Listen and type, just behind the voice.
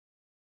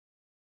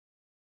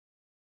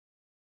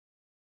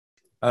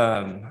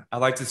I'd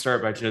like to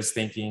start by just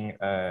thanking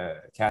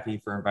Kathy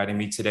for inviting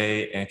me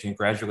today and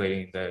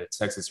congratulating the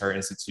Texas Heart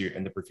Institute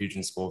and the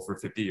Perfusion School for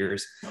 50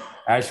 years.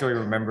 I actually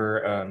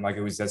remember, like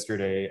it was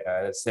yesterday,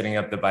 setting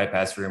up the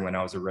bypass room when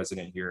I was a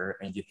resident here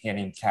and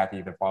handing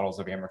Kathy the bottles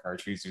of Amicar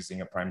she was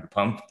using a prime to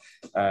pump.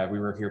 We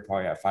were here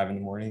probably at 5 in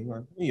the morning,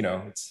 or,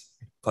 it's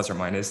plus or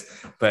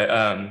minus.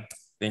 But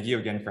thank you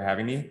again for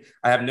having me.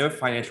 I have no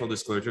financial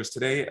disclosures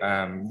today.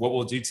 What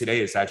we'll do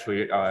today is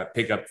actually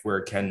pick up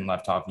where Ken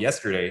left off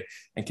yesterday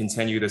and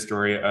continue the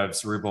story of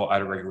cerebral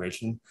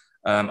autoregulation.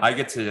 I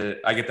get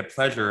the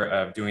pleasure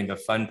of doing the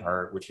fun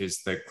part, which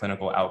is the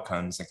clinical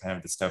outcomes and kind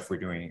of the stuff we're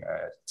doing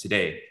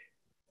today.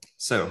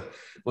 So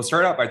we'll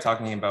start out by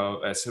talking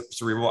about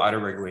cerebral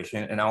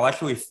autoregulation, and I'll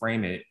actually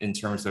frame it in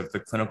terms of the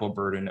clinical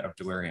burden of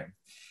delirium.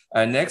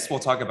 Next, we'll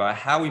talk about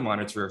how we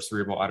monitor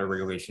cerebral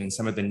autoregulation,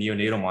 some of the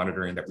neonatal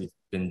monitoring that we've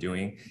been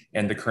doing,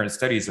 and the current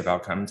studies of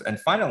outcomes. And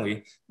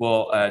finally,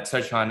 we'll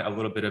touch on a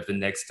little bit of the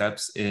next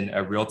steps in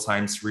a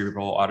real-time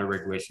cerebral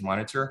autoregulation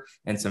monitor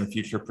and some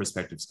future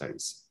prospective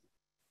studies.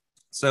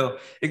 So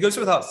it goes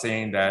without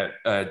saying that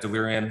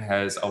delirium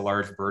has a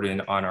large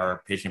burden on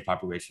our patient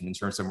population in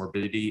terms of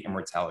morbidity and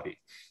mortality.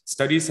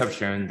 Studies have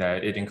shown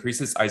that it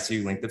increases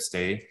ICU length of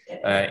stay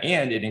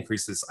and it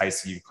increases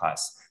ICU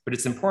costs. But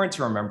it's important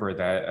to remember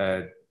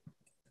that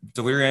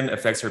delirium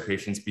affects our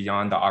patients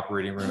beyond the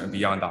operating room and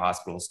beyond the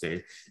hospital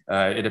stay.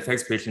 It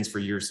affects patients for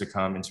years to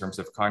come in terms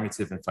of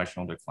cognitive and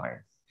functional decline.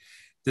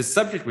 This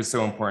subject was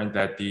so important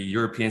that the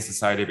European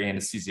Society of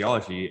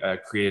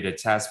Anesthesiology created a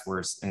task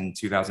force in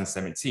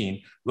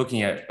 2017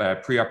 looking at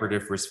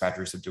preoperative risk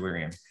factors of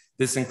delirium.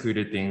 This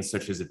included things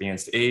such as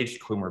advanced age,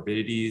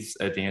 comorbidities,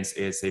 advanced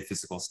ASA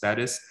physical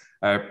status,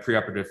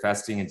 preoperative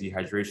fasting and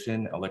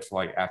dehydration,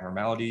 electrolyte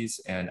abnormalities,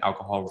 and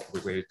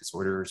alcohol-related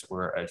disorders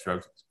or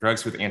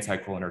drugs with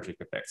anticholinergic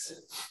effects.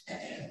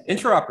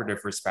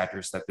 Intraoperative risk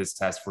factors that this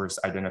task force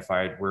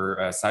identified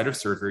were site of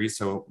surgery,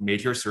 so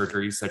major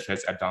surgeries such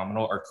as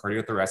abdominal or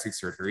cardiothoracic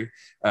surgery,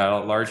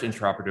 large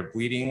intraoperative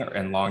bleeding,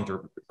 and long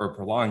or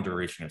prolonged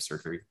duration of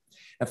surgery.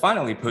 And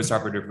finally,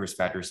 postoperative risk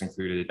factors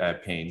included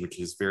pain, which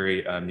is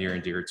very near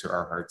and dear to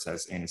our hearts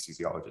as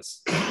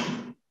anesthesiologists.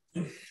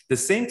 The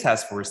same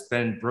task force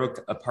then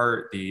broke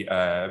apart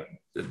the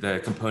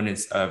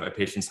components of a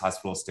patient's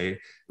hospital stay,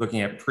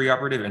 looking at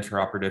preoperative,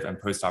 intraoperative, and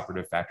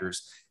postoperative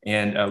factors,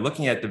 and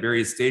looking at the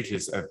various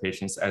stages of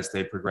patients as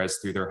they progress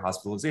through their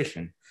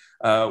hospitalization.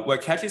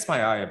 What catches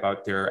my eye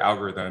about their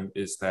algorithm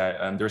is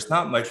that there's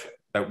not much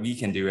that we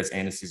can do as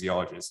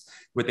anesthesiologists.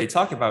 What they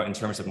talk about in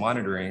terms of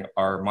monitoring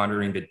are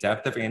monitoring the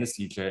depth of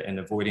anesthesia and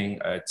avoiding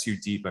too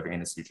deep of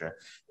anesthesia.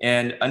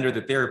 And under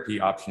the therapy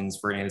options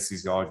for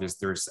anesthesiologists,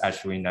 there's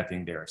actually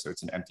nothing there. So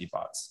it's an empty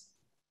box.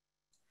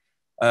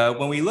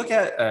 When we look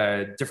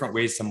at different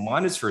ways to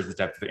monitor the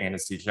depth of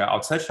anesthesia,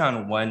 I'll touch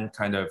on one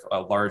kind of a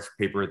large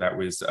paper that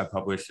was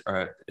published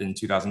in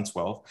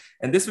 2012.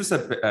 And this was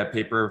a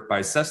paper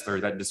by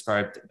Sessler that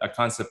described a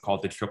concept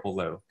called the triple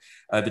low.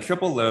 The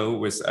triple low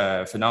was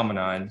a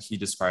phenomenon he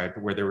described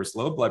where there was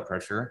low blood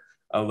pressure,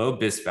 a low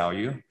BIS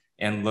value,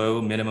 and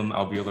low minimum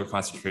alveolar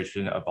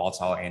concentration of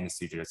volatile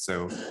anesthesia,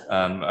 so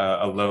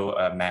a low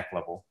MAC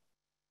level.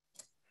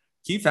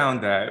 He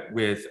found that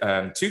with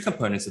two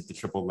components of the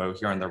triple low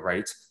here on the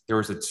right, there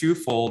was a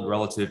twofold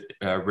relative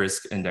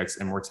risk index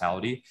in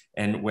mortality.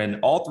 And when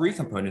all three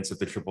components of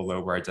the triple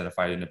low were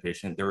identified in a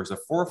patient, there was a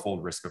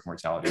fourfold risk of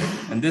mortality.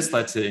 And this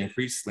led to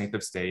increased length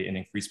of stay and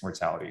increased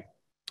mortality.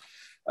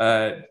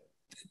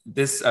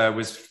 This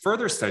was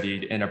further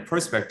studied in a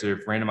prospective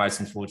randomized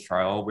controlled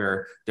trial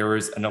where there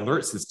was an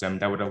alert system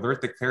that would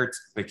alert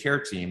the care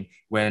team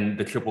when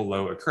the triple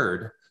low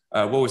occurred.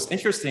 What was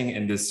interesting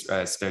in this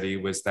study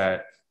was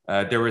that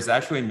there was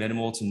actually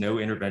minimal to no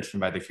intervention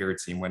by the care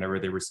team whenever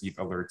they received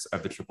alerts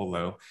of the triple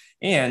low.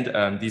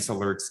 And these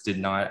alerts did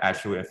not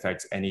actually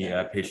affect any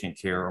patient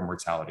care or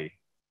mortality.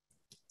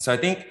 So I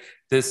think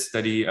this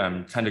study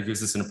kind of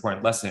gives us an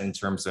important lesson in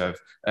terms of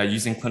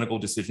using clinical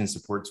decision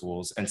support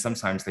tools, and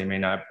sometimes they may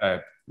not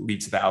lead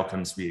to the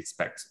outcomes we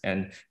expect.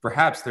 And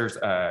perhaps there's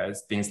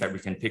things that we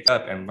can pick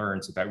up and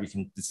learn so that we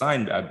can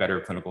design better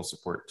clinical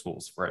support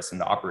tools for us in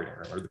the operating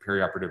room or the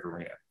perioperative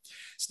arena.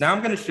 So now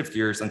I'm going to shift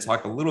gears and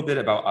talk a little bit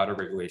about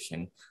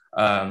autoregulation.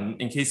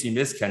 In case you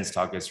missed Ken's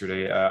talk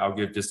yesterday, I'll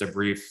give just a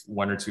brief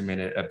 1 or 2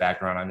 minute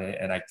background on it.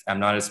 And I'm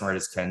not as smart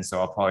as Ken, so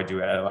I'll probably do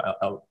it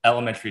at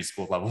elementary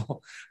school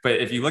level. But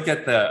if you look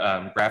at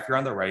the graph here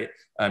on the right,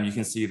 you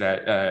can see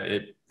that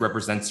it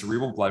represents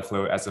cerebral blood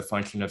flow as a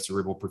function of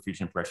cerebral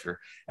perfusion pressure.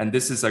 And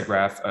this is a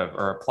graph of,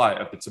 or a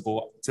plot of the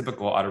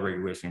typical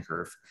autoregulation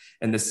curve.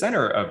 In the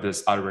center of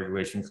this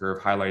autoregulation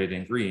curve highlighted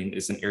in green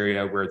is an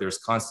area where there's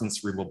constant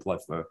cerebral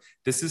blood flow.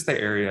 This is the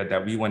area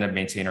that we want to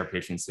maintain our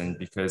patients in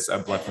because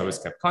blood flow is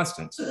kept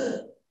constant.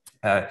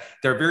 There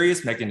are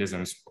various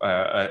mechanisms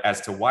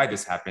as to why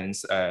this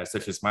happens,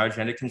 such as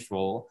myogenic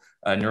control,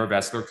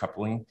 neurovascular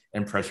coupling,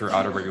 and pressure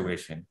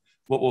autoregulation.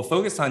 What we'll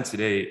focus on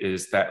today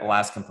is that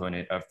last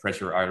component of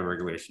pressure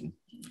autoregulation.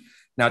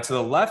 Now, to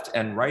the left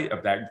and right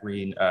of that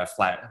green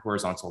flat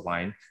horizontal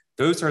line,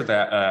 those are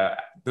the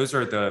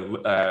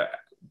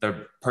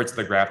parts of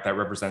the graph that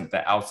represent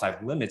the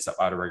outside limits of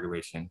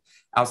autoregulation.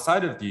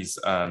 Outside of these,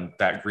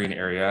 that green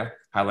area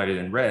highlighted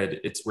in red,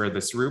 it's where the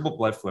cerebral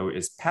blood flow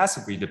is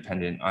passively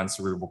dependent on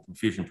cerebral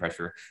perfusion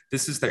pressure.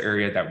 This is the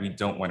area that we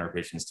don't want our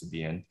patients to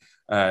be in.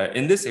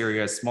 In this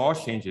area, small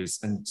changes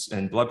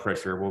in blood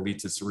pressure will lead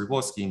to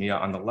cerebral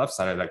ischemia on the left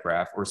side of that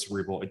graph or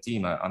cerebral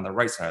edema on the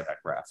right side of that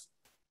graph.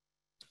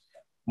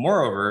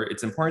 Moreover,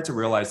 it's important to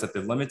realize that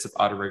the limits of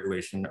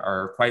autoregulation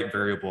are quite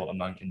variable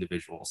among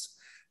individuals.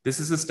 This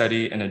is a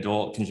study in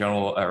adult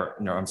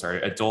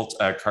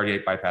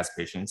cardiac bypass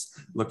patients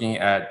looking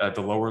at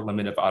the lower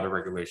limit of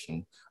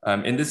autoregulation.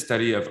 In this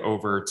study of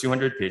over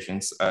 200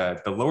 patients,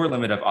 the lower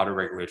limit of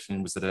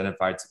autoregulation was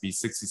identified to be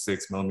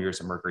 66 millimeters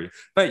of mercury,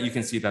 but you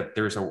can see that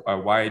there's a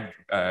wide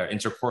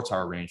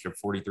interquartile range of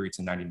 43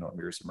 to 90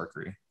 millimeters of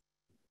mercury.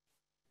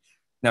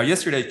 Now,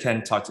 yesterday,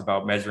 Ken talked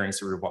about measuring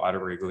cerebral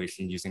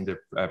autoregulation using the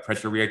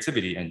pressure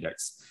reactivity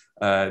index.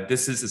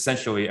 This is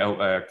essentially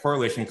a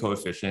correlation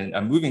coefficient,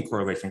 a moving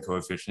correlation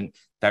coefficient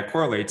that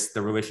correlates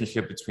the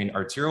relationship between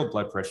arterial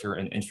blood pressure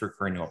and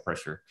intracranial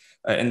pressure.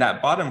 In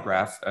that bottom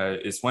graph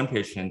is one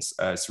patient's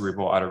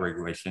cerebral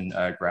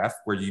autoregulation graph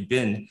where you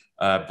bin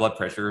blood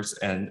pressures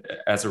and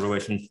as a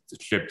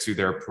relationship to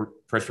their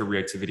pressure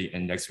reactivity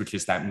index, which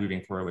is that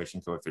moving correlation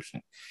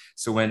coefficient.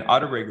 So when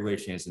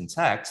autoregulation is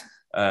intact,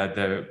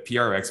 the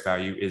PRX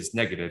value is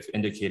negative,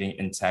 indicating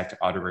intact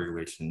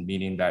autoregulation,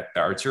 meaning that the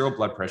arterial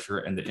blood pressure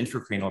and the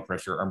intracranial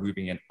pressure are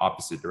moving in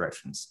opposite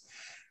directions.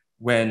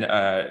 When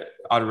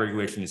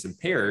autoregulation is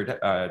impaired,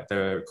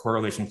 the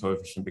correlation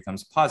coefficient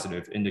becomes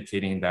positive,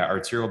 indicating that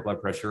arterial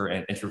blood pressure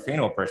and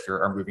intracranial pressure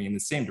are moving in the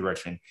same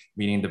direction,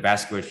 meaning the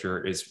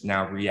vasculature is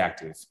now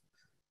reactive.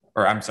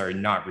 Or I'm sorry,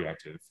 not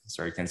reactive.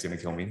 Sorry, Ken's gonna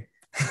kill me.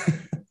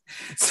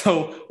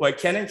 So what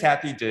Ken and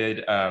Kathy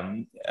did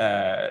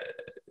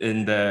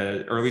in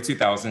the early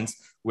 2000s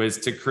was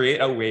to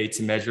create a way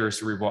to measure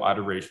cerebral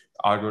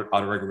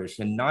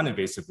autoregulation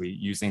non-invasively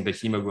using the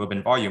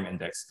hemoglobin volume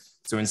index.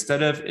 So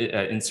instead of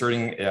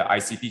inserting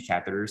ICP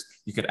catheters,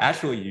 you could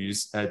actually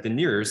use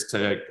deniers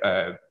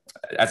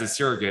as a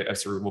surrogate of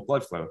cerebral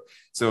blood flow.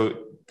 So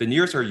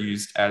deniers are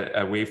used at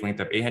a wavelength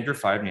of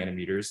 805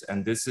 nanometers,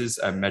 and this is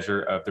a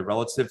measure of the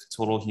relative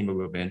total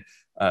hemoglobin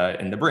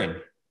in the brain.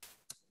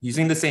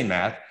 Using the same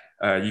math,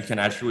 you can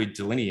actually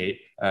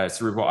delineate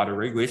cerebral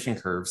autoregulation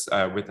curves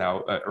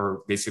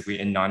or basically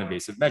in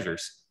non-invasive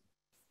measures.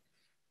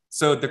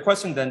 So the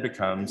question then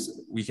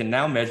becomes, we can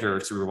now measure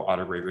cerebral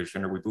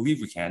autoregulation, or we believe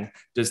we can.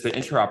 Does the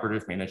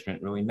intraoperative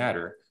management really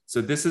matter?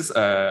 So this is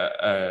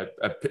a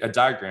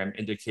diagram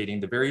indicating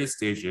the various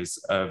stages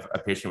of a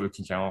patient with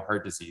congenital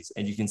heart disease.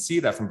 And you can see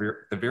that from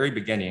the very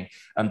beginning,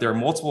 there are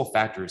multiple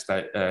factors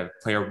that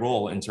play a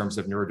role in terms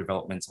of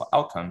neurodevelopmental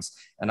outcomes.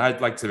 And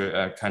I'd like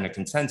to kind of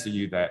contend to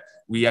you that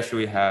we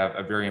actually have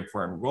a very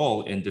important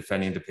role in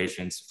defending the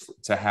patients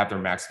to have their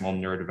maximal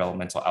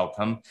neurodevelopmental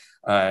outcome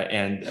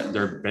and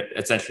their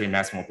essentially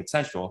maximal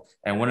potential.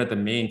 And one of the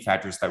main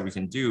factors that we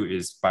can do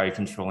is by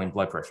controlling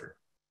blood pressure.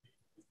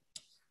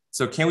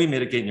 So can we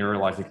mitigate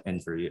neurologic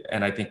injury?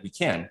 And I think we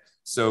can.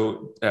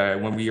 So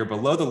when we are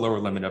below the lower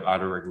limit of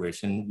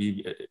autoregulation,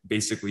 we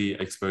basically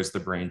expose the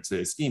brain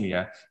to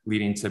ischemia,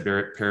 leading to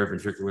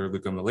paraventricular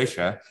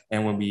leukomalacia.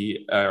 And when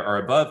we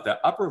are above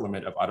the upper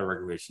limit of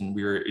autoregulation,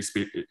 we are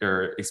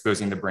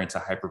exposing the brain to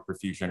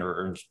hyperperfusion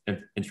or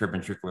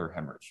intraventricular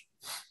hemorrhage.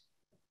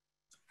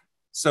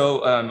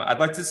 So I'd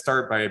like to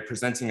start by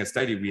presenting a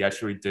study we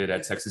actually did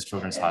at Texas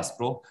Children's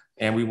Hospital.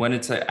 And we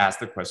wanted to ask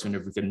the question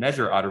if we could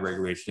measure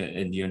autoregulation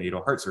in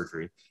neonatal heart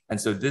surgery. And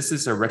so this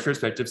is a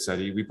retrospective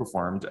study we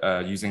performed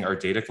using our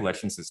data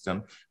collection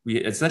system. We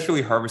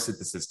essentially harvested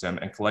the system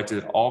and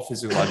collected all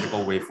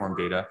physiological waveform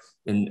data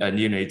in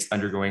neonates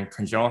undergoing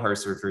congenital heart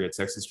surgery at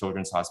Texas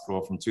Children's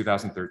Hospital from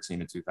 2013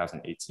 to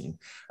 2018.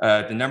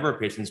 The number of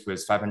patients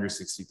was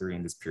 563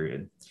 in this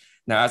period.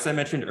 Now, as I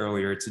mentioned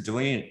earlier, to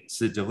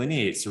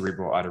delineate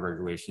cerebral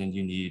autoregulation,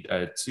 you need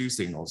two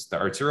signals, the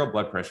arterial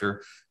blood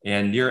pressure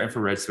and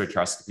near-infrared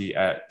spectroscopy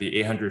at the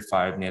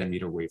 805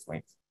 nanometer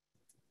wavelength.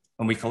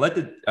 When we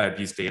collected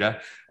these data,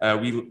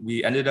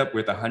 we ended up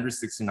with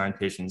 169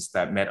 patients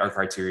that met our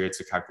criteria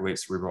to calculate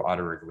cerebral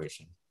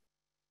autoregulation.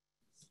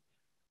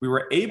 We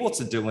were able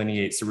to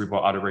delineate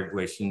cerebral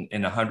autoregulation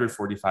in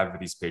 145 of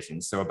these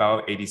patients, so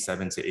about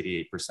 87 to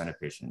 88% of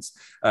patients.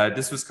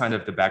 This was kind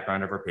of the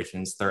background of our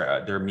patients.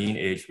 Their mean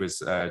age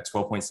was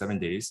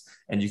 12.7 days,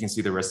 and you can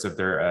see the rest of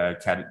their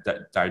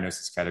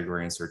diagnosis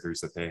category and surgeries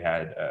that they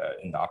had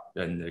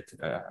in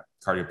the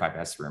cardiac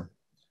bypass room.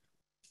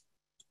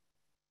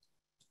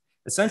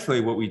 Essentially,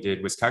 what we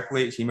did was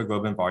calculate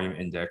hemoglobin volume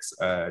index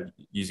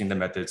using the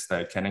methods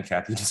that Ken and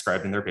Kathy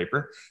described in their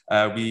paper.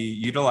 We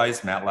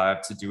utilized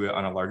MATLAB to do it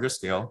on a larger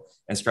scale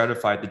and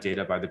stratified the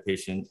data by the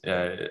patient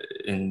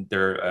in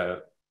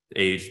their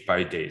age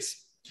by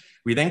days.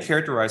 We then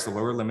characterized the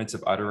lower limits of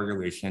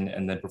autoregulation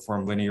and then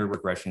performed linear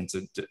regression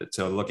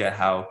to look at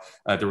how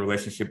the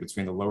relationship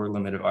between the lower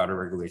limit of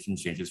autoregulation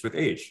changes with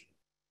age.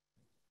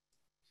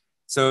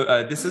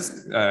 So this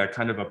is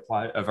kind of a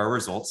plot of our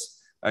results.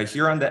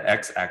 Here on the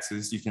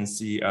x-axis, you can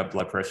see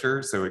blood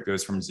pressure. So it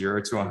goes from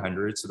 0 to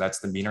 100. So that's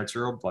the mean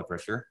arterial blood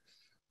pressure.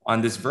 On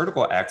this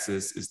vertical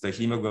axis is the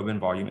hemoglobin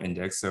volume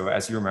index. So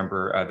as you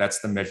remember, that's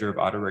the measure of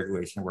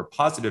autoregulation where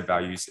positive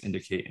values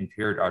indicate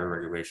impaired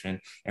autoregulation.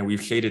 And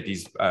we've shaded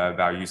these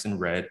values in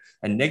red,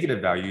 and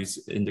negative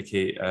values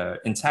indicate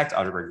intact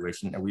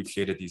autoregulation, and we've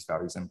shaded these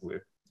values in blue.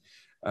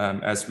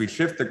 As we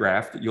shift the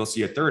graph, you'll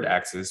see a third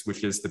axis,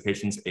 which is the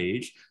patient's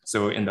age.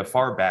 So in the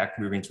far back,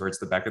 moving towards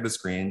the back of the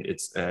screen,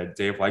 it's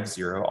day of life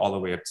 0 all the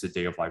way up to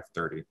day of life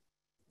 30.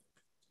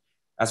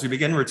 As we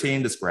begin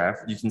rotating this graph,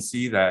 you can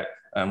see that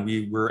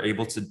we were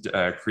able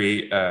to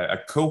create a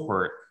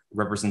cohort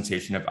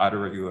representation of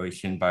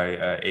autoregulation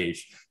by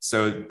age.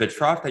 So the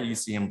trough that you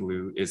see in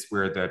blue is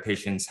where the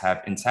patients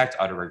have intact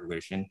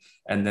autoregulation,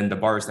 and then the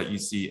bars that you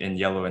see in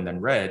yellow and then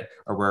red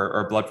are where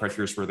our blood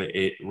pressures where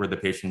the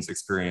patients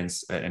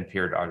experience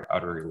impaired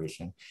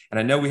autoregulation. And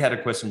I know we had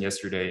a question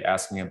yesterday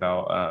asking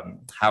about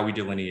how we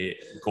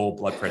delineate goal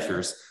blood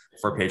pressures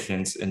for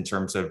patients in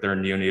terms of their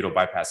neonatal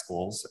bypass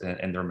goals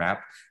and their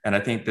MAP. And I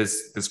think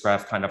this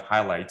graph kind of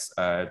highlights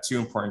two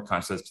important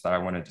concepts that I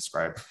want to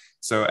describe.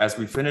 So as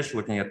we finish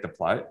looking at the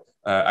plot,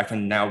 I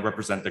can now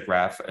represent the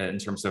graph in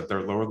terms of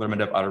their lower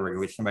limit of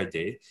autoregulation by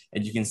day.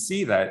 And you can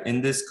see that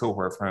in this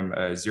cohort from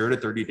 0 to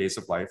 30 days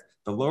of life,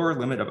 the lower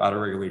limit of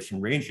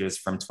autoregulation ranges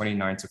from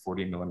 29 to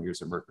 40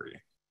 millimeters of mercury.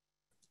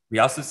 We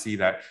also see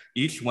that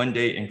each 1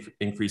 day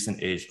increase in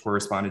age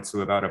corresponded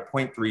to about a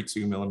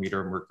 0.32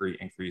 millimeter mercury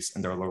increase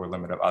in their lower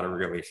limit of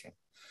autoregulation.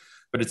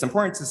 But it's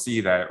important to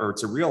see that, or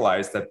to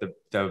realize that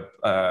the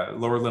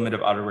lower limit of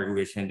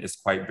autoregulation is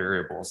quite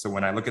variable. So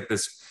when I look at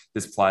this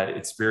plot,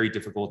 it's very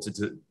difficult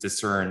to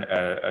discern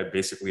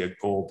basically a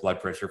goal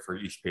blood pressure for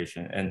each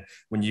patient. And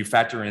when you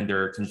factor in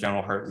their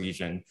congenital heart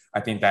lesion,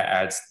 I think that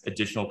adds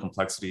additional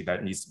complexity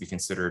that needs to be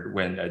considered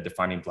when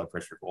defining blood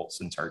pressure goals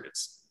and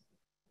targets.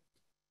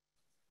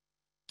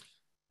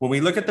 When we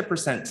look at the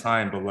percent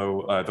time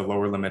below the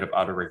lower limit of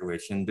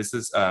autoregulation, this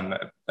is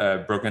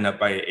broken up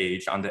by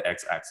age on the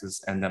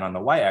x-axis. And then on the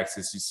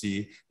y-axis, you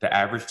see the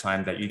average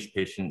time that each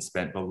patient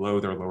spent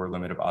below their lower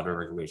limit of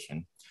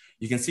autoregulation.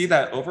 You can see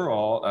that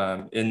overall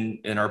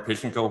in our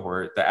patient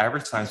cohort, the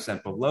average time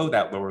spent below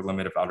that lower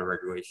limit of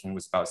autoregulation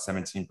was about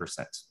 17%.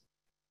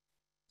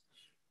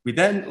 We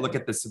then look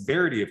at the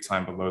severity of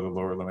time below the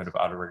lower limit of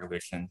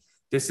autoregulation.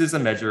 This is a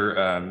measure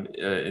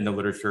in the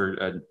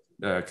literature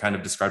kind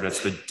of described as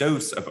the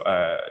dose of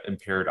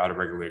impaired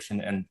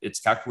autoregulation, and it's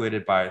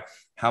calculated by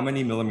how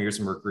many millimeters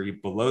of mercury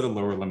below the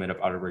lower limit of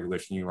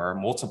autoregulation you are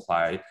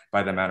multiplied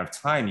by the amount of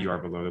time you are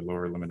below the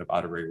lower limit of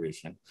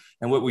autoregulation.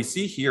 And what we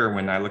see here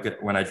when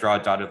I draw a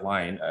dotted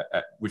line,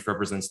 which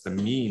represents the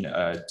mean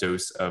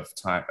dose of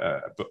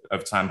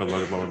time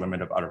below the lower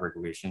limit of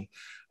autoregulation,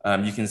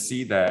 you can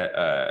see that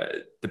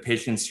the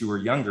patients who are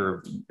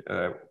younger,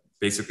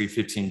 basically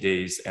 15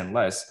 days and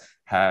less,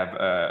 have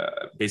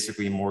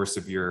basically more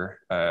severe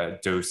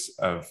dose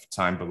of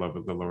time below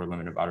the lower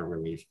limit of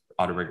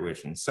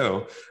autoregulation.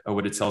 So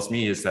what it tells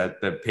me is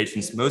that the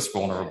patients most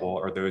vulnerable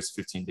are those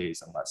 15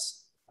 days and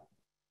less.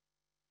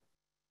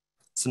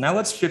 So now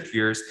let's shift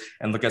gears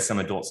and look at some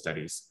adult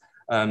studies.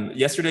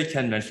 Yesterday,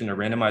 Ken mentioned a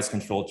randomized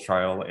controlled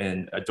trial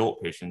in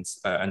adult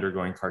patients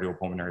undergoing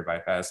cardiopulmonary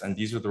bypass, and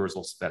these are the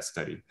results of that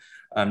study.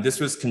 This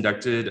was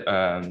conducted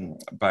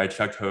by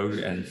Chuck Hogue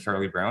and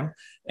Charlie Brown,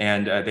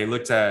 and they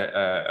looked at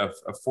a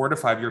 4 to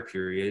 5 year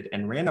period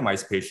and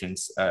randomized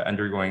patients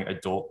undergoing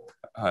adult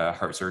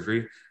heart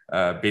surgery,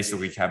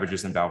 basically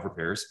CABGs and valve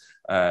repairs,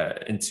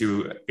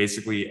 into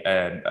basically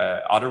an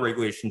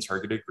autoregulation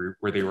targeted group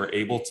where they were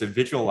able to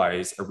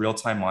visualize a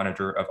real-time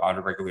monitor of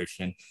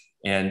autoregulation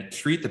and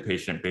treat the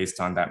patient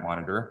based on that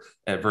monitor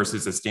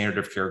versus a standard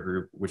of care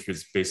group, which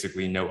was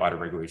basically no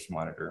autoregulation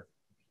monitor.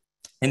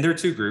 In their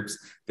two groups,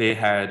 they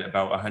had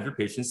about 100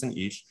 patients in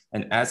each.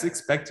 And as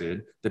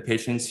expected, the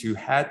patients who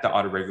had the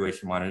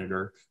autoregulation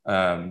monitor,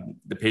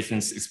 the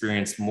patients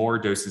experienced more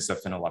doses of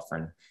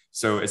phenylephrine.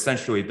 So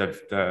essentially the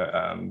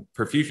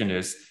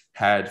perfusionist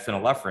had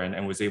phenylephrine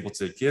and was able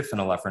to give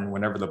phenylephrine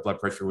whenever the blood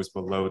pressure was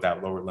below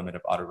that lower limit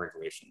of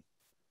autoregulation.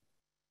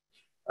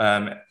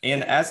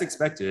 And as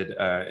expected,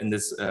 in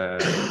this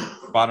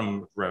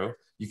bottom row,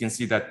 you can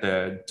see that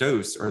the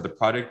dose or the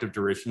product of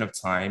duration of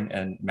time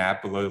and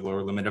MAP below the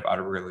lower limit of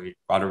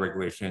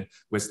autoregulation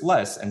was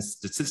less and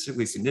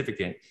statistically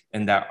significant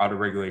in that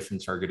autoregulation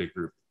targeted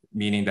group,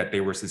 meaning that they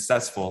were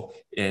successful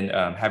in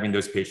having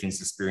those patients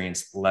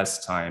experience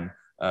less time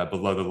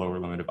below the lower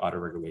limit of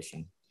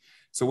autoregulation.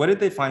 So what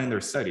did they find in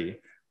their study?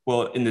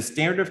 Well, in the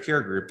standard of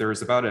care group, there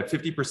was about a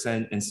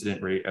 50%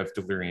 incident rate of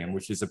delirium,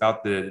 which is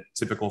about the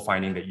typical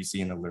finding that you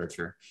see in the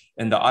literature.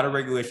 In the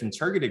autoregulation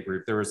targeted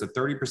group, there was a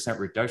 30%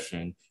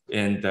 reduction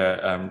in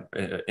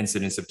the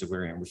incidence of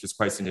delirium, which is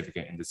quite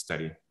significant in this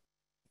study.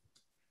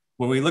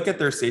 When we look at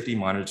their safety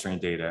monitoring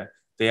data,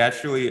 they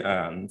actually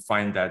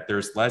find that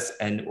there's less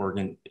end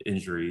organ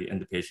injury in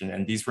the patient.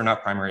 And these were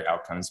not primary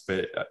outcomes,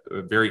 but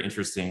very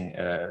interesting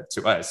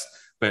to us.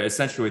 But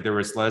essentially, there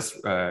was less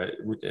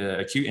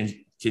acute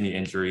kidney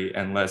injury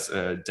and less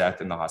death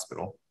in the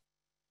hospital.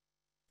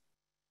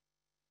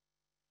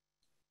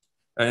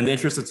 In the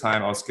interest of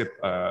time, I'll skip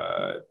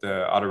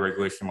the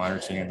autoregulation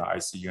monitoring in the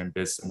ICU and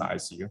BIS in the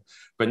ICU.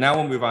 But now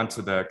we'll move on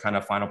to the kind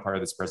of final part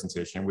of this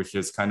presentation, which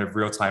is kind of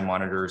real-time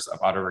monitors of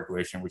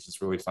autoregulation, which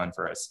is really fun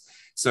for us.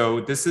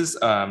 So this is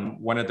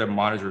one of the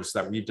monitors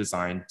that we've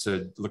designed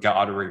to look at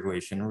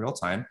autoregulation in real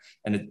time.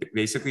 And it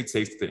basically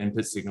takes the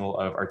input signal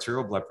of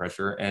arterial blood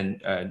pressure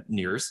and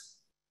NIRS.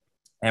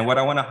 And what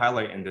I want to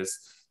highlight in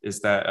this is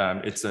that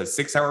it's a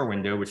 6-hour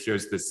window, which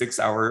shows the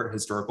 6-hour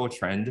historical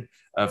trend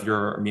of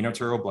your mean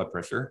arterial blood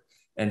pressure.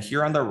 And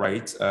here on the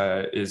right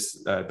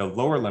is the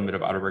lower limit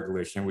of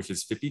autoregulation, which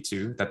is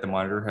 52 that the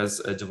monitor has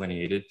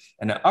delineated,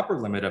 and an upper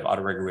limit of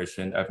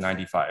autoregulation of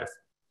 95.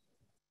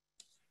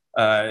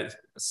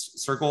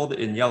 Circled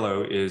in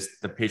yellow is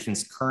the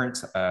patient's current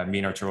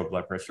mean arterial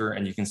blood pressure,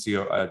 and you can see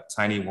a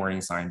tiny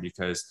warning sign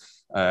because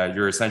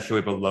you're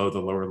essentially below the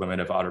lower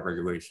limit of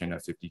autoregulation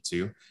of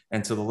 52.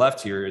 And to the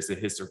left here is a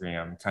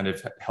histogram, kind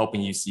of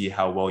helping you see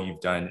how well you've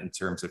done in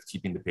terms of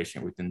keeping the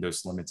patient within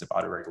those limits of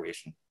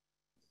autoregulation.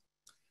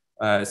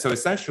 So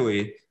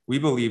essentially, we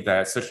believe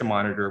that such a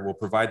monitor will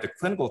provide the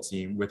clinical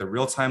team with a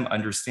real-time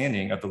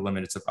understanding of the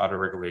limits of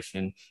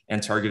autoregulation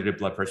and targeted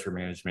blood pressure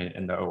management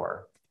in the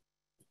OR.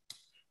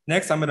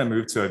 Next, I'm going to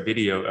move to a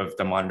video of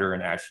the monitor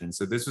in action.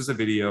 So this was a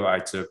video I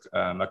took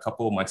a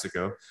couple of months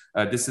ago.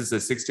 This is a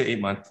 6 to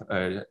 8 month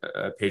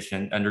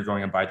patient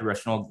undergoing a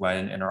bidirectional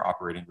Glenn in our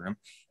operating room.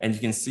 And you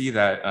can see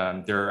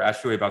that they're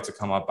actually about to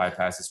come off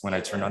bypasses when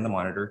I turn on the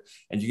monitor.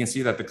 And you can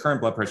see that the current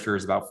blood pressure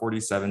is about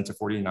 47 to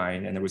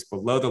 49, and it was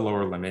below the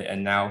lower limit.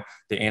 And now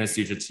the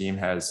anesthesia team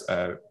has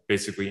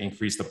basically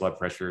increased the blood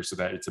pressure so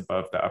that it's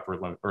above the upper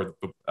limit or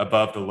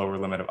above the lower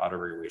limit of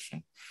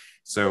autoregulation.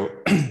 So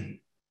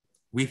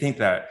we think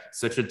that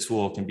such a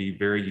tool can be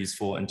very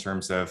useful in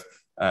terms of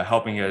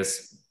helping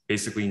us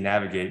basically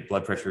navigate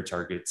blood pressure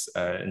targets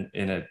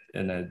in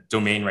a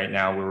domain right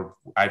now where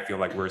I feel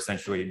like we're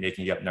essentially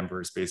making up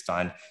numbers based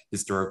on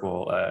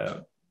historical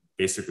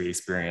basically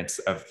experience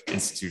of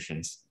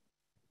institutions.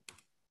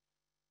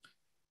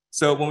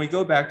 So when we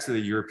go back to the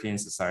European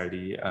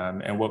Society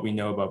and what we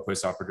know about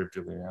postoperative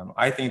delirium,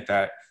 I think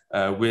that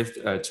with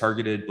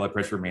targeted blood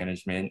pressure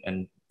management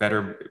and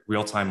better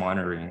real-time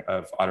monitoring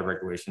of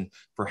autoregulation,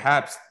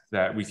 perhaps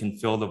that we can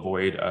fill the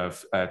void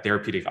of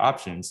therapeutic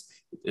options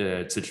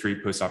to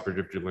treat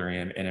postoperative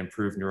delirium and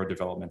improve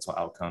neurodevelopmental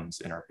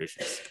outcomes in our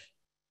patients.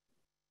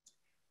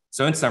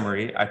 So in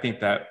summary, I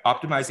think that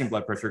optimizing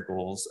blood pressure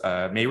goals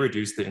may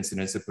reduce the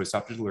incidence of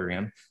postoperative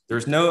delirium.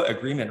 There's no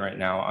agreement right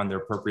now on the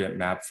appropriate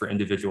map for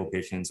individual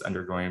patients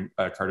undergoing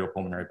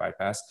cardiopulmonary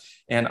bypass.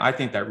 And I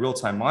think that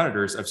real-time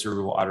monitors of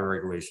cerebral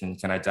autoregulation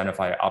can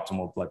identify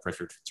optimal blood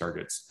pressure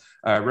targets.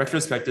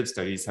 Retrospective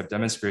studies have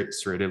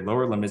demonstrated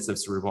lower limits of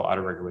cerebral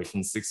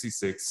autoregulation,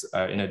 66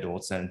 in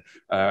adults and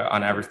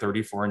on average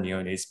 34 in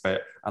neonates,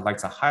 but I'd like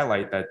to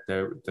highlight that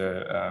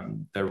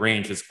the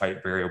range is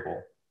quite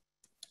variable.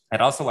 I'd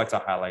also like to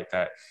highlight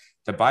that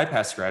the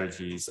bypass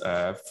strategies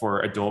for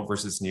adult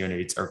versus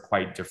neonates are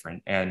quite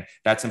different, and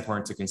that's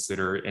important to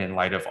consider in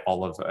light of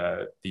all of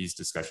these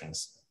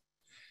discussions.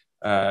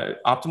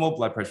 Optimal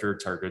blood pressure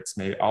targets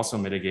may also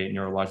mitigate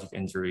neurologic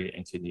injury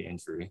and kidney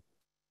injury.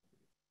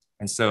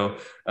 And so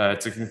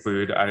to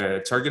conclude,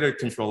 targeted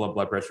control of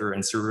blood pressure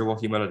and cerebral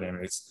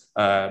hemodynamics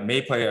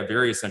may play a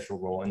very essential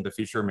role in the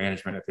future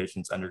management of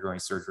patients undergoing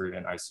surgery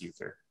and ICU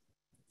care.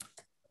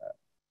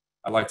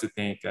 I'd like to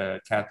thank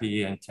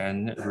Kathy and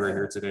Ken who are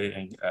here today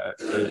and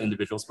the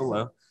individuals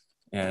below.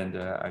 And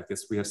I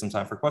guess we have some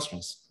time for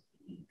questions.